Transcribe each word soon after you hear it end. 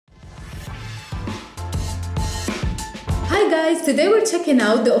Hi guys, today we're checking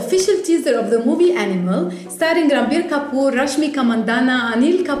out the official teaser of the movie Animal, starring Ranbir Kapoor, Rashmika Mandana,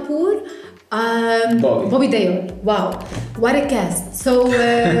 Anil Kapoor, Bobby Deol. Wow, what a cast. So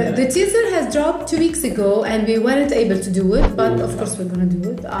the teaser has dropped 2 weeks ago and we weren't able to do it, but of course we're gonna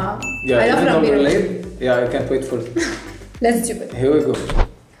do it. I love Ranbir. Yeah, I can't wait for it. Let's do it. Here we go.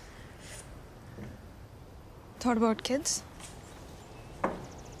 Thought about kids?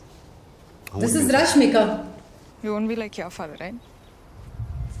 This is Rashmika. You won't be like your father, right?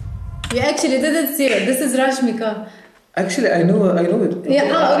 You actually didn't see it. This is Rashmika. Actually, I know it.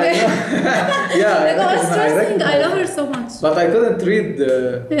 Yeah, oh, okay. Yeah, like, I was stressing. I love her so much. But I couldn't read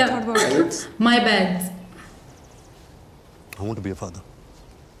the... Yeah. Thought about kids? My bad. I want to be a father.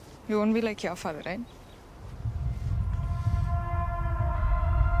 You won't be like your father, right?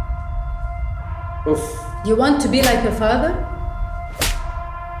 Oof. You want to be like your father?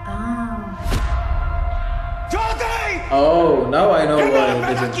 Oh, now I know why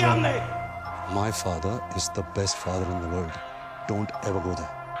I didn't know. My father is the best father in the world. Don't ever go there.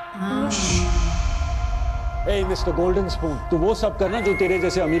 Hey, Mr. Golden Spoon, तू वो सब करना जो तेरे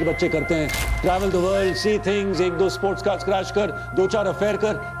जैसे अमीर बच्चे करते हैं. Travel the world, see things, एक दो sports cars crash कर, 2-4 affair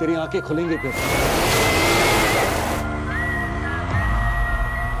कर, तेरी आंखें खुलेंगी फिर.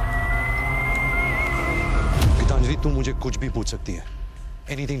 गीतांजलि, तू मुझे कुछ भी पूछ सकती है.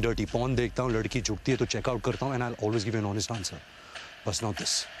 Anything dirty, porn देखता हूँ, लड़की झुकती है तो check out करता हूँ, and I'll always give you an honest answer. But not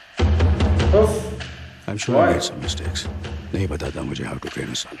this. I'm sure I made some mistakes. नहीं बताता मुझे how to train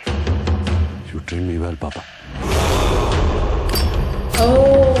a son. You train me well, Papa.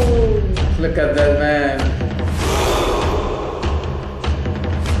 Oh, Look at that man.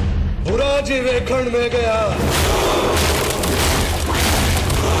 बुरा जी वेखण में गया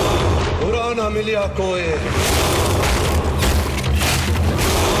बुरा ना मिलिया कोई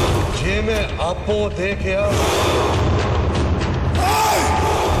जे मैं आपो देखया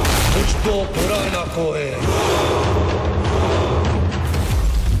कुछ तो बुरा ना कोई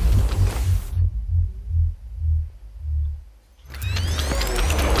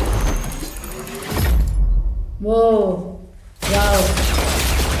whoa, wow.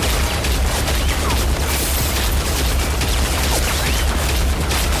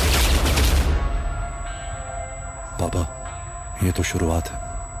 पापा, ये तो शुरुआत है.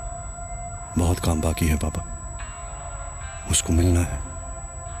 बहुत काम बाकी है पापा. उसको मिलना है,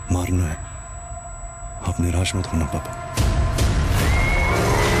 मारना है. आप निराश मत होना पापा.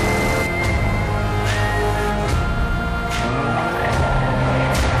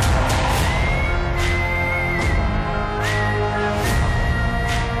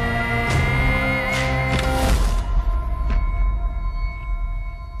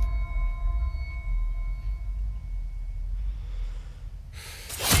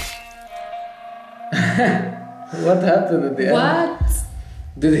 What happened at the end? What?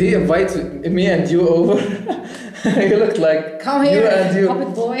 Did he invite me and you over? You looked like... Come here, you and you,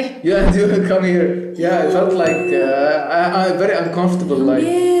 puppet boy. You and you come here. Yeah, I felt like I'm very uncomfortable.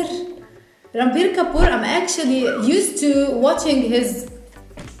 Ranbir Kapoor, I'm actually used to watching his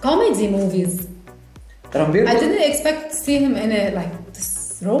comedy movies. Ranbir? I didn't expect to see him in a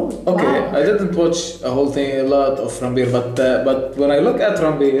this role. Okay, Wow. I didn't watch a whole thing, a lot of Ranbir, but when I look at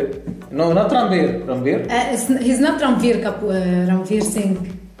Ranbir, no, not Ranbir, Ranbir. He's not Ranbir Kapoor, Ranbir Singh.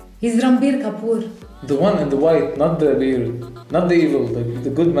 He's Ranbir Kapoor. The one in the white, not the beard, not the evil, the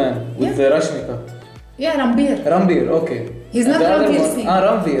good man with the Rashmika. Yeah, Ranbir. Ranbir, okay. He's And not the other Ranbir one- Singh.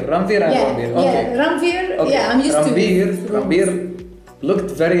 Ranbir and Yeah, Ranbir, okay. yeah, Ranbir. Okay. Yeah, I'm used to his roles. Ranbir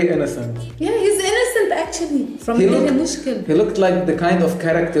looked very innocent. Yeah, he's innocent actually. From He being a looked, mushkil. he looked like the kind of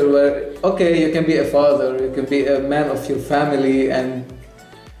character where, okay, you can be a father, you can be a man of your family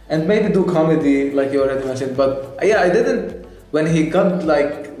and maybe do comedy like you already mentioned. But yeah, I didn't, when he got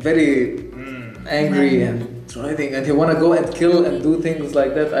like very angry and thriving and he wanna go and kill and do things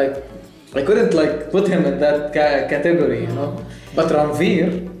like that, I couldn't like put him in that category, you know. But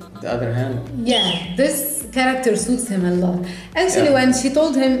Ranbir, on the other hand, Yeah, this character suits him a lot. Actually, Yeah. when she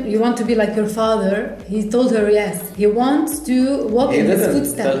told him, you want to be like your father, he told her yes. He wants to walk he in his didn't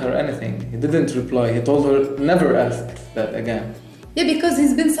footsteps. tell her anything. He didn't reply. He told her never ask that again. Yeah, because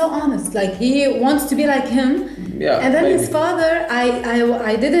he's been so honest. Like, he wants to be like him. Yeah, And then his maybe. father,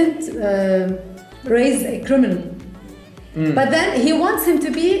 I didn't raise a criminal. But then he wants him to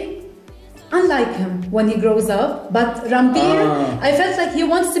be unlike him when he grows up. But Ranbir, I felt like he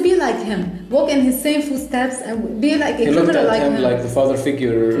wants to be like him, walk in his same footsteps and be like a He looked criminal at like him him. like the father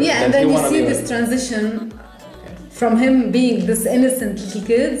figure. Yeah, and that he then you wanna see be this like. transition from him being this innocent little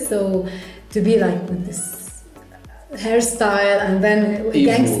kid, so to be like with this hairstyle and then Evil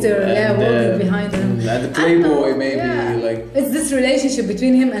gangster, and, walking behind him. And the playboy, maybe like. It's this relationship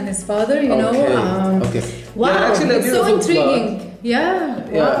between him and his father, you know. Okay. Wow, Yeah, actually, it's so intriguing. Yeah.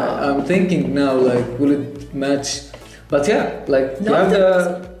 Yeah, Wow. I'm thinking now, like, will it match? But yeah, like you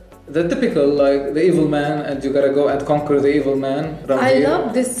have the typical, like the evil man, and you gotta go and conquer the evil man. Ranbir. I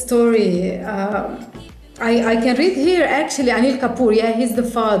love this story. I can read here actually Anil Kapoor. Yeah, he's the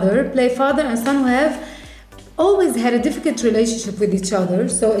father, play father and son who have always had a difficult relationship with each other.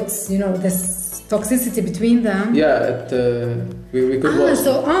 So it's this toxicity between them. Yeah, we could watch.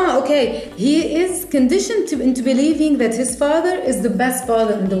 Okay. He is conditioned into believing that his father is the best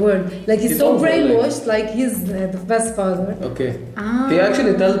father in the world. Like he's so brainwashed, like he's the best father. Okay. He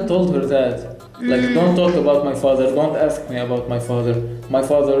actually told her that. Like, don't talk about my father. Don't ask me about my father. My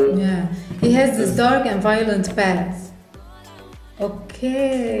father. Yeah. He has this dark and violent past.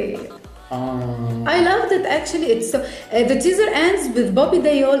 Okay. I loved it actually. It's the teaser ends with Bobby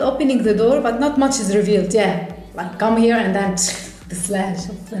Deol opening the door, but not much is revealed. Yeah, like come here and then the slash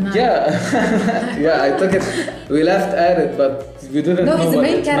of the night. Yeah, yeah. I took it. We laughed at it, but we didn't. No, know he's the what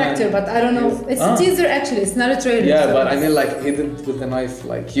main it character, meant. but I don't know. It's a teaser actually. It's not a trailer. Yeah, so but I mean, like he did with the knife,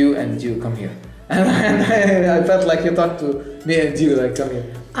 like you and you come here, and I felt like he talked to me and you, like come here.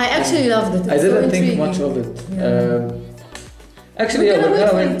 I actually loved it. I It's didn't so think intriguing. much of it. Yeah. Actually, We're yeah, gonna we're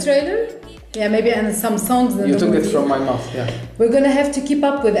wait gonna for the trailer. Yeah, maybe and some songs. You took it from my mouth, yeah. We're gonna have to keep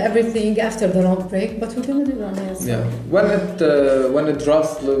up with everything after the long break, but we're gonna do that. Yes. Yeah, when it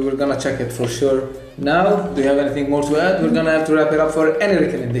drops, we're gonna check it for sure. Now, do you have anything more to add? We're gonna have to wrap it up. For any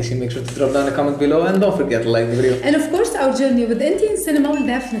recommendation, make sure to drop down a comment below and don't forget to like the video. And of course, our journey with Indian cinema will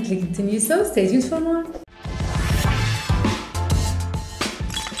definitely continue. So stay tuned for more.